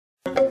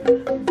So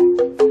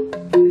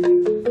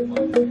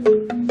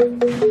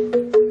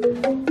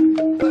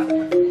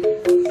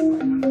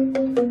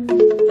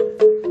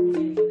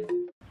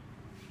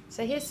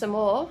here's some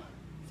more.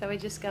 So we're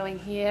just going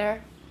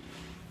here,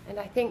 and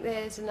I think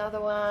there's another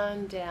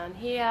one down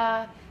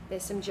here.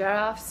 There's some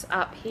giraffes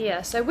up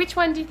here. So which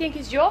one do you think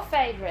is your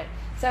favorite?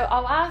 So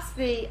I'll ask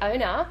the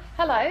owner.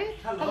 Hello.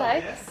 Hello.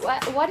 Yes.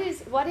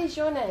 What is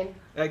your name?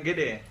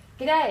 G'day.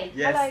 G'day.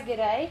 Yes. Hello,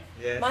 G'day.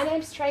 Yes. My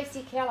name's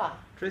Tracey Keller.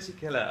 Tracey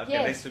Keller. Okay,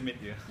 Yes. nice to meet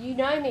you. You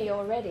know me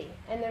already,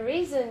 and the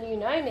reason you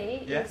know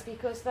me Yeah. is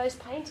because those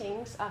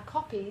paintings are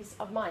copies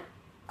of mine.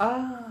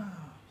 Ah,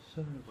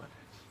 sorry about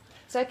that.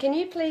 So can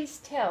you please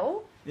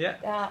tell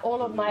Yeah.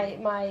 all of my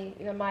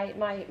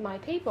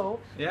people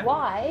Yeah.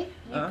 why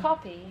you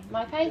copy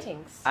my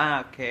paintings?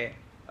 Okay.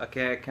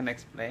 Okay, I can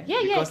explain.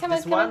 Yeah, because come on,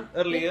 this come one on.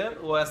 earlier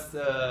was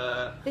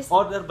This-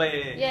 ordered by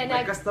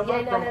my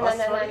customer from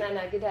Australia.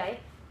 No, good day.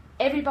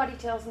 Everybody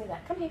tells me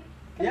that. Come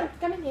here.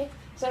 Come in here.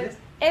 So Yes.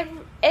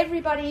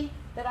 everybody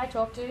that I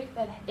talk to,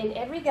 that in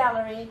every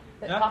gallery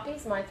that Yeah.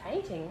 copies my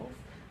paintings,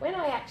 when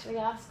I actually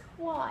ask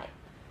why,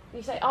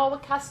 you say, oh, a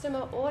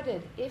customer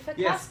ordered. If a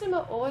Yes.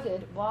 customer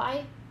ordered,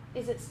 why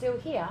is it still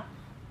here?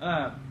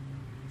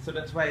 So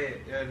that's why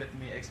let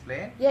me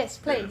explain. Yes,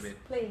 a little please,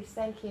 bit. please,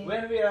 thank you.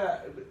 When we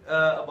are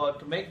about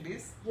to make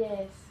this,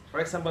 Yes, for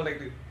example, like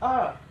this,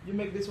 you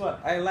make this one,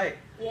 I like.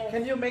 yes,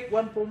 Can you make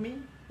one for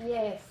me?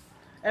 yes,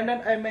 And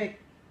then I make.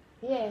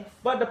 yes.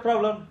 But the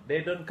problem,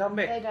 they don't come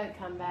back. They don't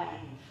come back.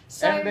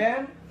 So, And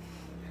then,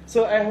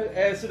 so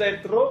should I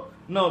throw?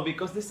 No,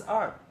 because this is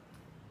art.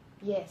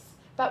 yes,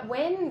 but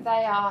when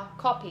they are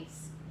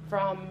copies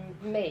from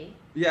me,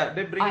 Yeah,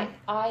 they bring.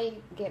 I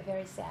get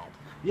very sad.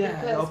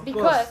 Yeah, of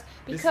because course.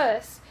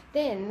 because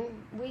then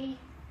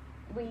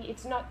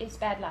it's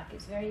bad luck.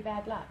 It's very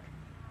bad luck.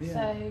 Yeah.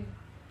 So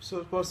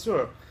So for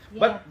sure. Yeah.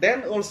 But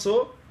then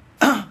also,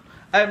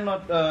 I'm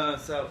not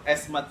sell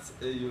as much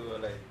you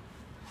like.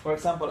 For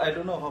example, I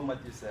don't know how much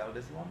you sell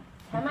this one.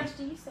 how much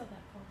do you sell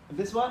that for?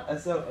 This one I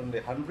sell only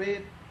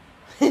 100.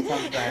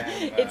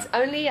 Sometimes. It's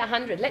only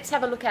 100. Let's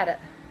have a look at it.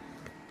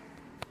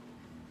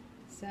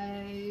 So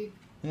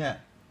Yeah.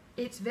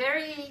 it's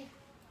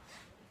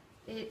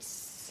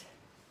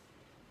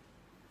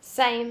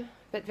same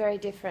but very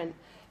different.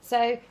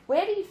 So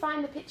where do you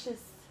find the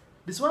pictures?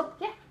 This one?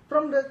 Yeah.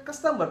 From the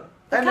customer.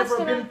 The I never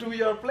customer. been to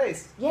your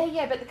place.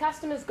 Yeah, but the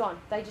customer's gone.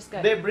 They just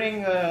go. They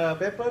bring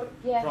paper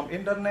Yeah. from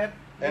internet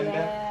and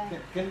Yeah.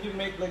 then can you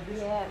make like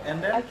this? Yeah.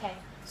 And then Okay.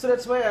 so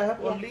that's why I have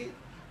Yeah. only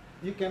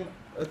you can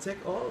check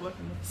all what.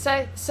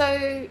 So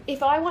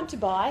if I want to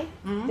buy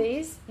Mhm.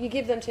 these, you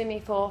give them to me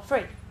for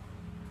free.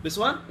 This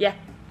one? Yeah.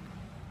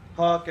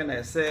 How can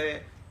I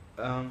say?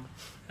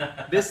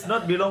 This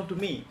not belong to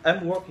me.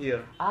 I'm work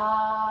here.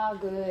 Ah,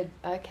 good.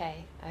 Okay.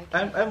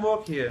 I'm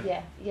work here.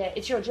 Yeah.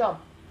 It's your job.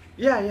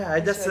 Yeah. I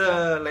It's just your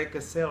job. like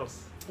a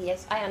sales.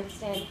 Yes, I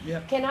understand.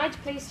 Yeah. Can I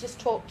please just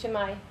talk to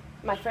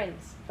my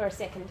friends for a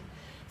second?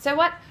 So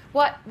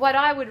what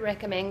I would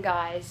recommend,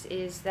 guys,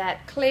 is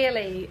that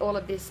clearly all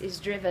of this is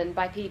driven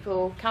by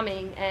people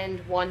coming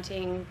and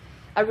wanting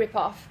a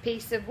rip-off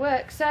piece of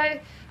work. So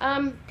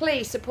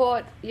please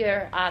support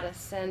your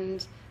artists,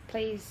 and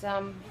please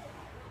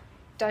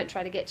don't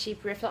try to get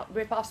cheap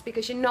rip-offs,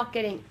 because you're not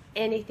getting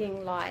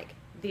anything like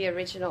the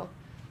original.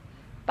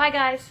 Bye,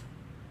 guys.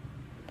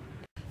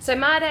 So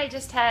Made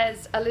just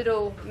has a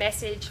little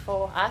message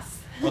for us.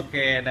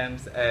 Okay, then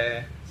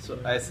so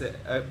I say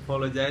I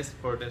apologize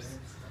for this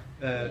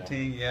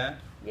thing. Yeah.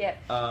 Yeah.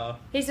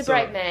 He's a so-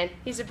 brave man.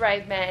 He's a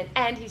brave man,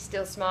 and he's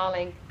still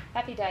smiling.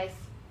 Happy days.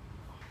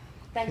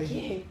 Thank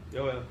you.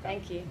 You're welcome.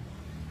 Thank you.